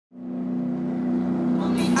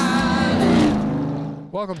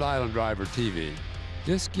Welcome to Island Driver TV.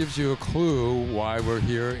 This gives you a clue why we're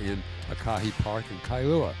here in Aikahi Park in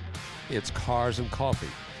Kailua. It's Cars and Coffee,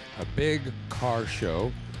 a big car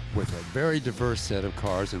show with a very diverse set of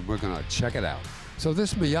cars, and we're going to check it out. So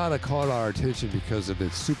this Miata caught our attention because of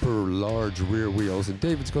its super large rear wheels, and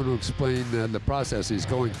David's going to explain the process he's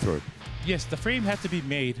going through. Yes, the frame had to be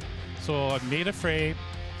made. So I made a frame.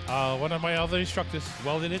 One of my other instructors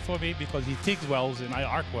welded it for me because he TIG welds and I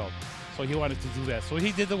arc weld. So he wanted to do that. So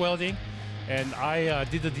he did the welding, and I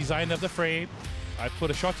did the design of the frame. I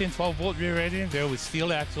put a short-in 12-volt rear end in there with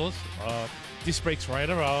steel axles, disc brakes right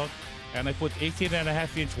around, and I put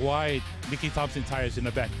 18.5-inch wide Mickey Thompson tires in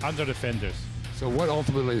the back under the fenders. So what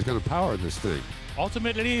ultimately is going to power this thing?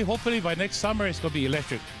 Ultimately, hopefully by next summer, it's going to be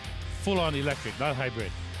electric, full-on electric, not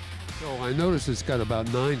hybrid. So I noticed it's got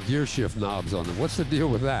about 9 gear shift knobs on it. What's the deal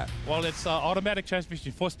with that? Well, it's automatic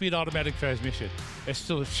transmission, 4-speed automatic transmission. It's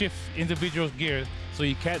to shift individual gears so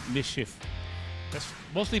you can't miss-shift. That's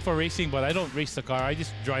mostly for racing, but I don't race the car. I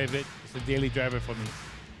just drive it. It's a daily driver for me.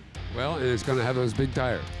 Well, and it's going to have those big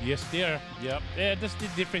tires. Yes, they are. Yep. Yeah, that's the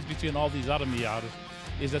difference between all these other Miatas.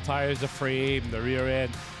 Is the tires, the frame, the rear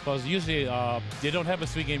end. Because usually they don't have a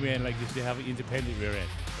swinging rear end like this. They have an independent rear end.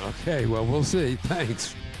 Okay, well, we'll see.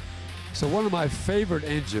 Thanks. So one of my favorite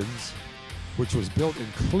engines, which was built in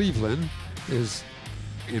Cleveland, is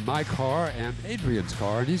in my car and Adrian's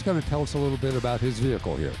car, and he's going to tell us a little bit about his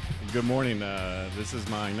vehicle here. Good morning. This is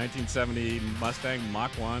my 1970 Mustang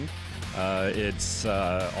Mach 1. It's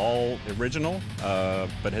all original,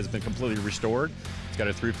 but has been completely restored. It's got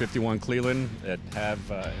a 351 Cleveland. It had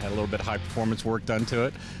a little bit of high performance work done to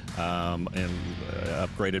it, and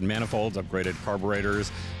upgraded manifolds, upgraded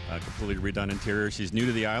carburetors, completely redone interior. She's new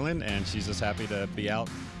to the island, and she's just happy to be out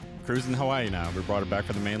cruising Hawaii now. We brought her back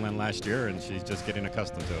from the mainland last year, and she's just getting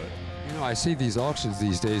accustomed to it. You know, I see these auctions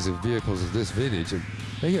these days of vehicles of this vintage, and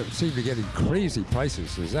they seem to be getting crazy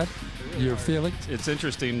prices. Is that your feeling? It's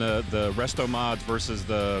interesting, the resto mods versus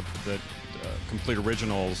the complete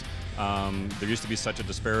originals. There used to be such a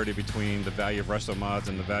disparity between the value of resto mods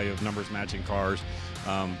and the value of numbers matching cars,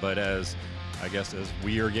 but as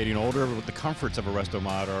we are getting older, with the comforts of a resto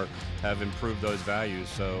mod have improved those values.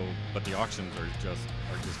 So, but the auctions are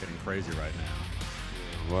just getting crazy right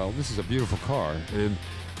now. Well, this is a beautiful car, and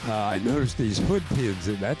I noticed these hood pins.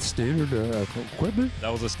 Is that standard equipment?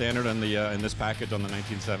 That was a standard in this package on the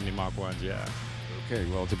 1970 Mach 1s. Yeah. Okay,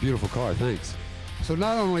 well, it's a beautiful car. Thanks. So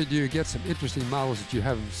not only do you get some interesting models that you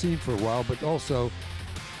haven't seen for a while, but also,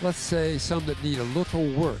 let's say, some that need a little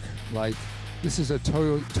work. Like this is a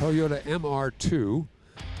Toyota MR2.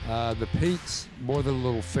 The paint's more than a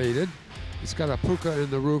little faded. It's got a puka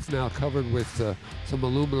in the roof now covered with some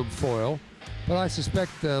aluminum foil. But I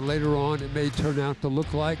suspect later on it may turn out to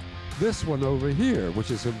look like this one over here,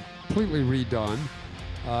 which is completely redone.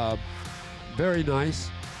 Very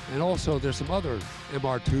nice. And also there's some other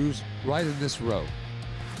MR2s right in this row.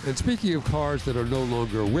 And speaking of cars that are no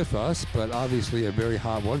longer with us, but obviously a very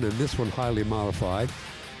hot one, and this one highly modified,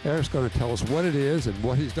 Eric's going to tell us what it is and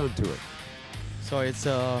what he's done to it. So it's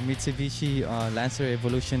a Mitsubishi Lancer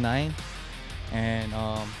Evolution 9, and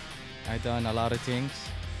I've done a lot of things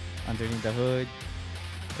underneath the hood,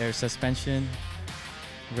 air suspension,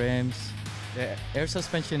 rims. The air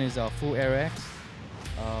suspension is a full AirX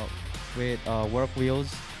with work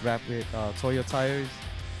wheels wrapped with Toyo tires.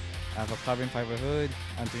 I have a carbon fiber hood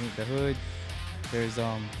underneath the hood. There's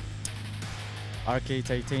RK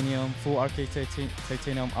titanium, full RK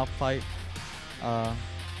titanium up pipe,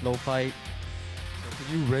 low pipe. So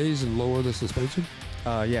can you raise and lower the suspension?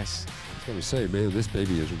 Yes. I was going to say, man, this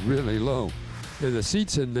baby is really low. And the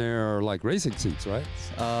seats in there are like racing seats, right?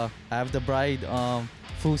 I have the Bride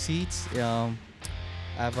full seats. I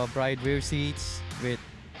have a Bride rear seats with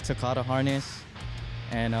Takata harness,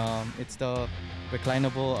 and it's the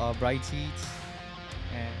reclinable Bride seats.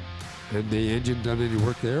 And the engine done any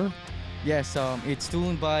work there? Yes, it's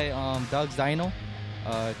tuned by Doug's Dyno,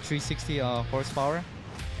 360 horsepower,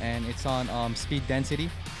 and it's on speed density.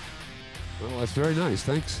 Well, that's very nice,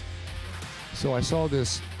 thanks. So I saw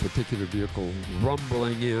this particular vehicle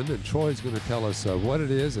rumbling in, and Troy's going to tell us what it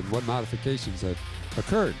is and what modifications have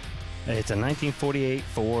occurred. It's a 1948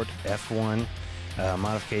 Ford F1.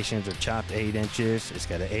 Modifications are chopped 8 inches. It's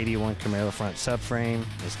got an 81 Camaro front subframe.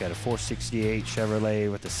 It's got a 468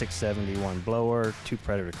 Chevrolet with a 671 blower, 2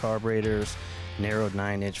 Predator carburetors, narrowed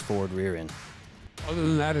 9-inch Ford rear end. Other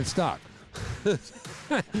than that, it's stock.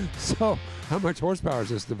 So how much horsepower has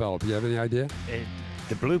this developed? Do you have any idea?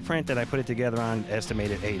 The blueprint that I put it together on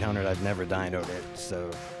estimated 800. I've never dynoed it,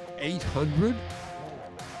 so. 800?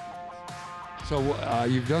 So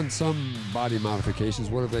you've done some body modifications.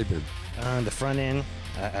 What have they been? On the front end,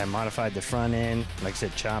 I modified the front end. Like I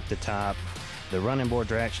said, chopped the top. The running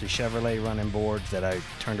boards are actually Chevrolet running boards that I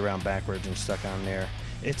turned around backwards and stuck on there.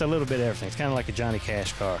 It's a little bit of everything. It's kind of like a Johnny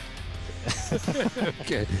Cash car.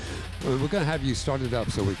 Okay. Well, we're going to have you start it up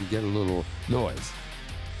so we can get a little noise.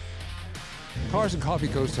 Cars and Coffee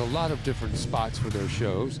goes to a lot of different spots for their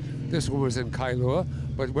shows. This one was in Kailua,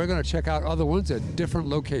 but we're going to check out other ones at different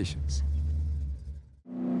locations.